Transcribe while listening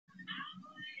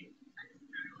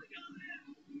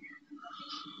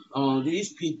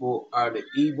These people are the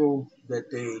evil that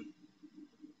they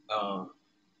uh,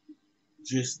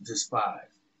 just despise.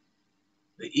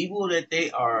 The evil that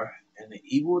they are and the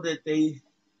evil that they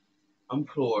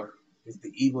implore is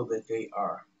the evil that they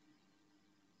are.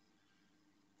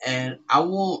 And I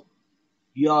want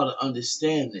y'all to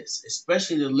understand this,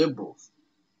 especially the liberals.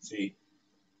 See,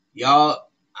 y'all,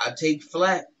 I take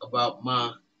flack about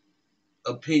my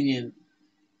opinion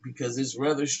because it's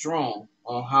rather strong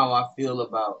on how I feel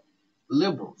about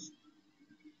liberals.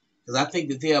 Because I think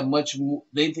that they are much more.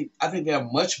 I think they are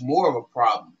much more of a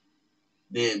problem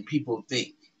than people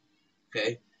think.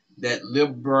 Okay, that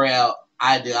liberal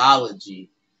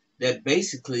ideology that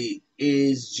basically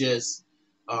is just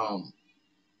um,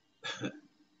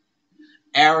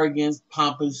 arrogance,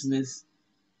 pompousness,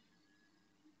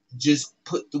 just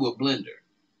put through a blender.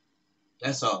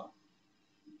 That's all.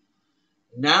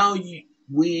 Now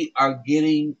we are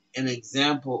getting an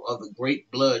example of the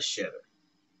great bloodshedder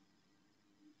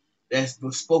that's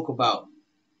spoke about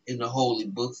in the holy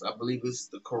books. I believe it's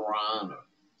the Quran or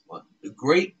what. The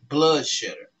great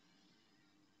bloodshedder.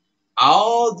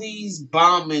 All these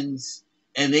bombings,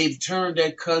 and they've turned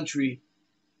that country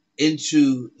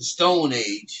into the Stone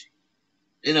Age.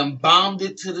 They done bombed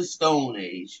it to the Stone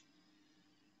Age.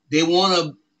 They want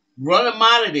to run them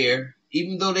out of there,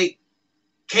 even though they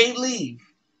can't leave.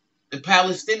 The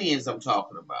Palestinians I'm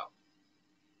talking about.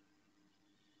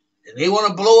 And they want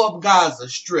to blow up Gaza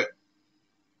Strip.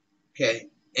 Okay.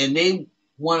 And they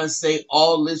want to say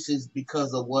all this is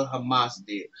because of what Hamas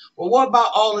did. Well, what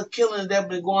about all the killing that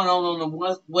been going on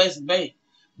the West Bank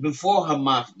before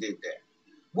Hamas did that?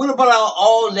 What about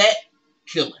all that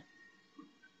killing?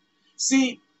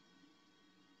 See,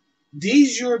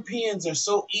 these Europeans are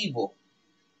so evil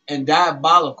and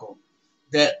diabolical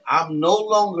that I'm no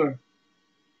longer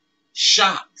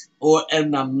shocked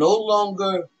and I'm no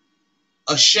longer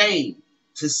ashamed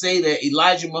to say that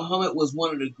Elijah Muhammad was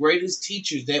one of the greatest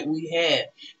teachers that we had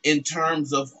in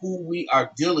terms of who we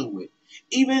are dealing with.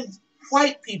 Even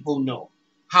white people know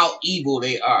how evil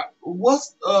they are.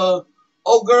 What's old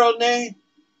girl name?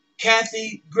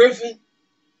 Kathy Griffin?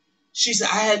 She said,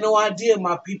 I had no idea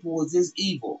my people was this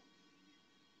evil.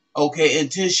 Okay,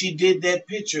 until she did that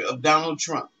picture of Donald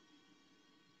Trump.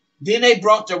 Then they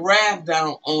brought the wrath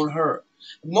down on her.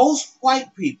 Most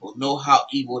white people know how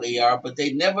evil they are, but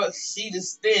they never see the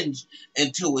stench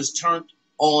until it's turned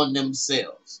on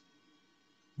themselves.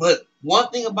 But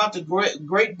one thing about the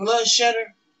great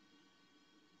bloodshedder,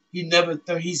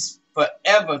 he's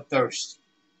forever thirsty.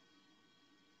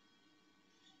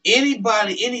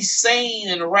 Anybody, any sane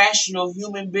and rational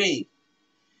human being,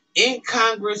 in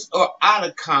Congress or out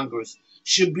of Congress,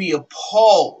 should be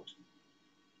appalled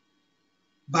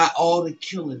by all the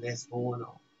killing that's going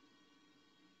on.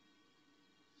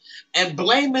 And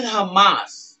blaming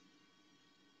Hamas,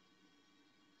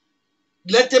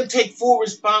 let them take full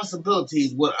responsibility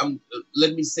is what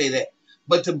let me say that.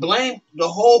 But to blame the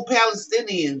whole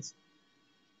Palestinians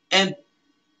and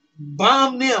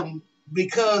bomb them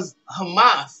because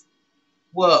Hamas,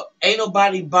 well, ain't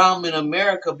nobody bombing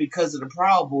America because of the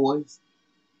Proud Boys.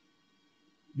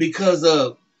 Because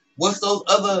of what's those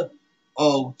other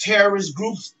terrorist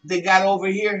groups they got over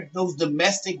here? Those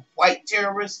domestic white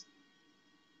terrorists.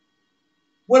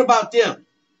 What about them?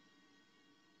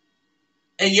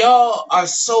 And y'all are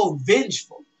so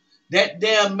vengeful. That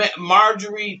damn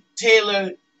Marjorie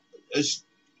Taylor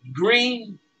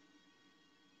Greene,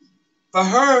 for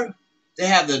her to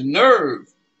have the nerve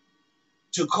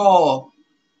to call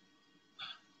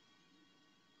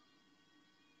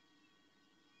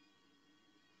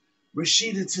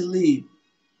Rashida Tlaib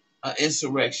an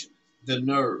insurrection, the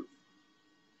nerve.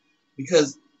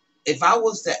 Because if I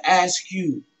was to ask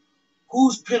you,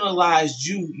 who's penalized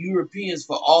you, Europeans,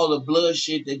 for all the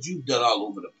bloodshed that you've done all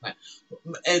over the planet?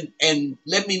 And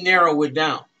let me narrow it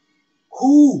down.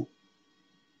 Who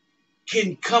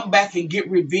can come back and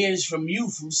get revenge from you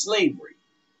from slavery?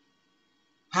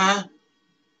 Huh?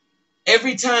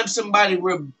 Every time somebody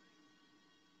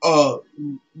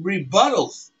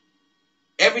rebuttals,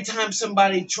 every time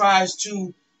somebody tries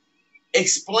to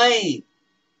explain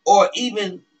or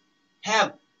even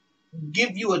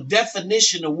give you a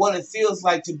definition of what it feels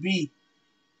like to be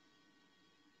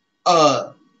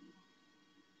a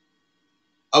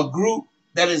group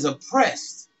that is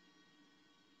oppressed,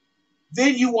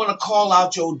 then you want to call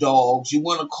out your dogs, you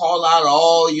want to call out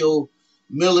all your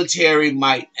military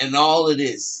might and all of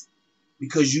this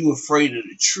because you're afraid of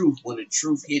the truth when the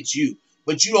truth hits you.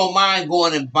 But you don't mind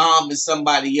going and bombing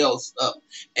somebody else up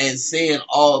and saying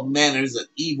all manners of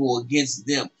evil against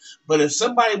them. But if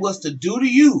somebody was to do to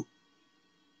you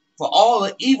for all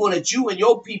the evil that you and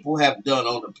your people have done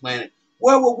on the planet,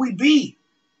 where would we be?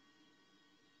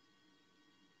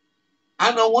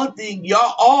 I know one thing,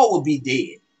 y'all all would be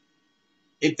dead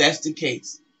if that's the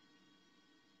case.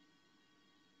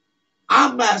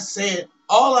 I'm not saying,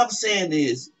 all I'm saying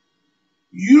is,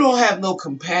 you don't have no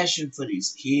compassion for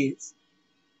these kids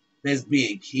that's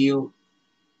being killed,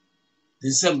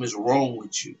 then something is wrong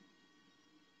with you.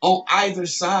 On either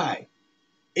side,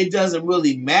 it doesn't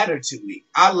really matter to me.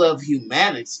 I love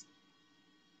humanity.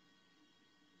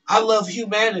 I love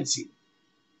humanity.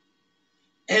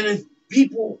 And if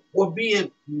people were being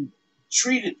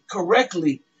treated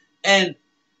correctly and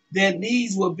their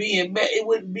needs were being met, it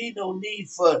wouldn't be no need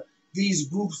for these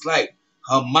groups like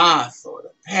Hamas or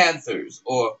the Panthers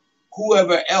or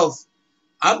whoever else.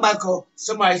 I'm not going,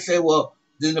 somebody say, well,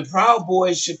 then the Proud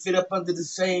Boys should fit up under the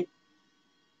same.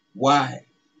 Why?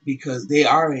 Because they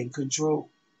are in control.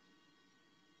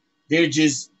 They're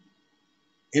just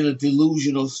in a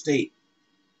delusional state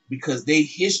because their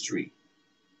history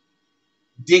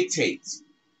dictates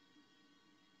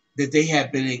that they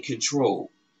have been in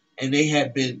control and they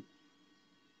have been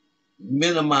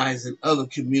minimizing other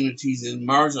communities and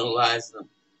marginalizing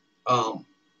them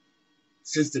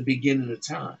since the beginning of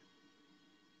time.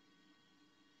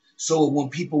 So when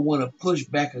people want to push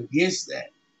back against that,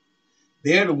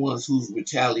 they're the ones who's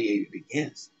retaliated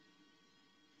against.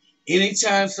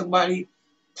 Anytime somebody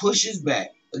pushes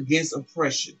back against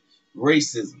oppression,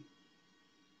 racism,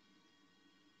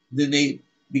 then they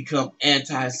become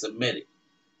anti-Semitic,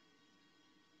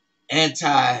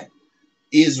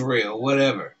 anti-Israel,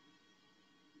 whatever.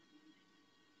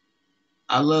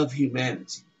 I love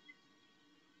humanity.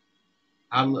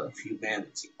 I love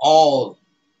humanity. All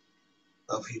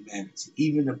of humanity.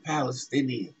 Even the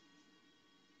Palestinian.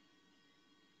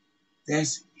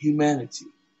 That's humanity.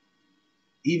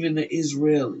 Even the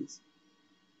Israelis.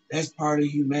 That's part of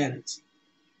humanity.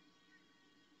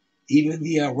 Even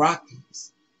the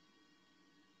Iraqis.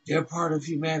 They're part of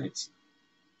humanity.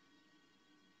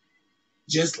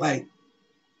 Just like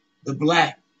the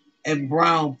black and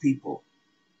brown people.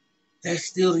 That's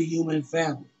still the human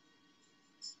family.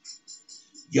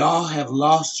 Y'all have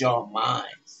lost your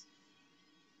minds.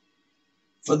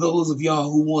 For those of y'all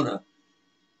who want to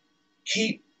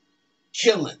keep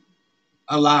killing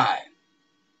alive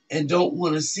and don't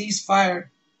want a ceasefire,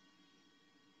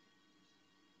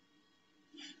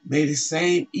 may the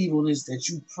same evilness that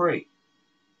you pray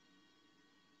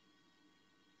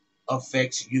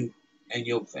affects you and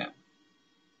your family.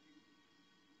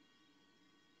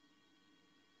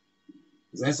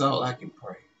 That's all I can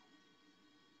pray.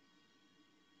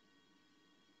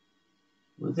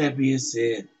 With that being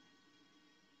said,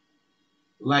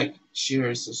 like, share,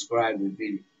 and subscribe to the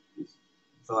video, this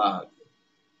vlog.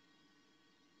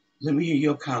 Let me hear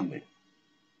your comment.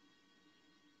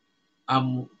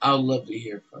 I'd love to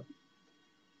hear from you.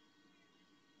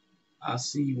 I'll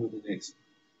see you in the next one.